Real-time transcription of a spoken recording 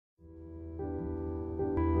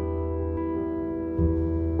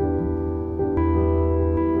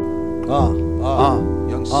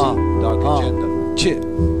Young C, Dark Agenda. Shit.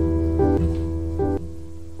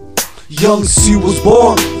 Young C was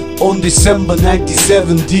born on December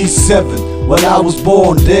 1977. When I was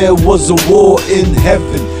born, there was a war in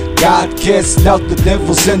heaven. God cast out the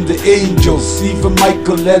devils and the angels, even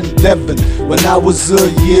Michael and Devin. When I was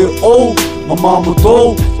a year old, my mama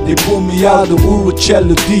told they pulled me out of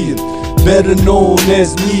Chaldean, better known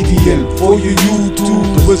as Median. For your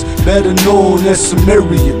YouTubers, better known as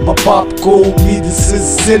Sumerian. My pop called me the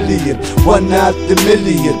Sicilian, one out the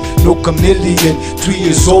million, no chameleon. 3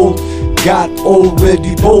 years old, got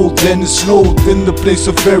already bold, and it snowed in the place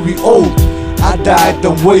of very old. I died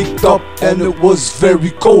and waked up and it was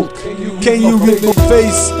very cold. Can you read my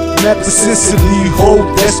face? Map of Sicily,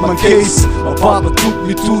 hold, that's my case. My papa took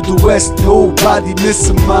me to the west, nobody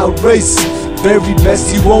missing my race. Very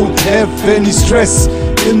best, he won't have any stress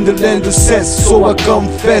in the land of Seth, so I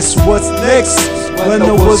confess. What's next? When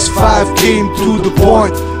I was 5, came to the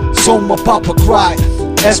point, so my papa cried.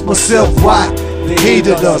 Asked myself why they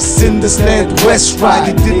hated us in this land west, right?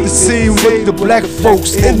 They did the same with the black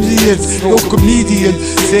folks, Indians, no comedian.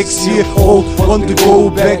 6-year-old wanted to go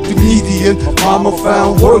back to median. Mama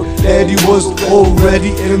found work, daddy was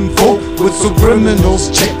already involved with some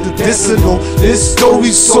criminals. Check the decimal, this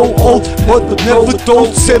story's so old, but never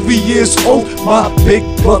told. 7 years old, my big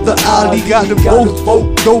brother Ali got a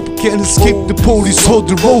boat. Dope can't escape the police, hold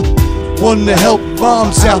the rope. Wanna help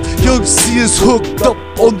moms out, Young C is hooked up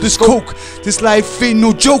on this coke. This life ain't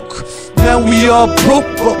no joke. Now we are broke,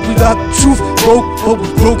 but without truth. Broke, but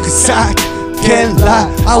we broke inside. Can't lie,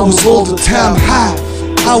 I was all the time high.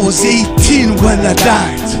 I was 18 when I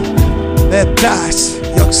died. Baptized,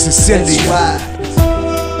 Young Sicilian.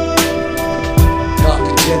 Dark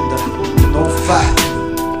Agenda, no fight.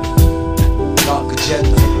 Dark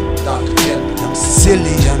Agenda, Dark Agenda. Young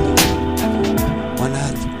Sicilian. One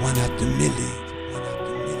out the million.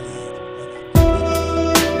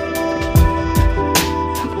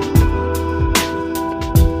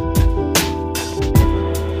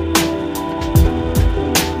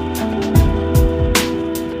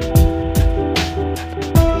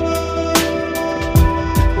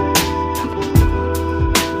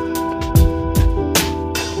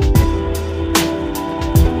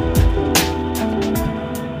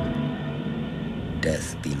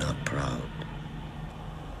 Death, be not proud,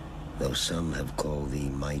 though some have called thee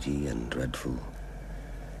mighty and dreadful.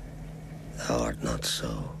 Thou art not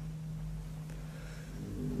so,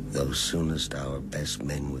 though soonest our best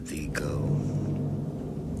men with thee go,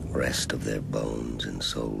 rest of their bones and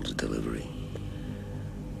souls' delivery.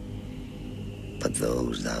 But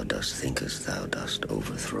those thou dost thinkest thou dost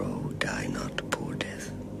overthrow die not, poor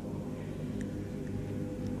death,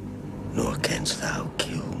 nor canst thou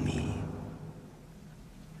kill me.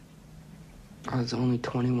 I was only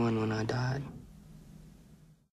 21 when I died.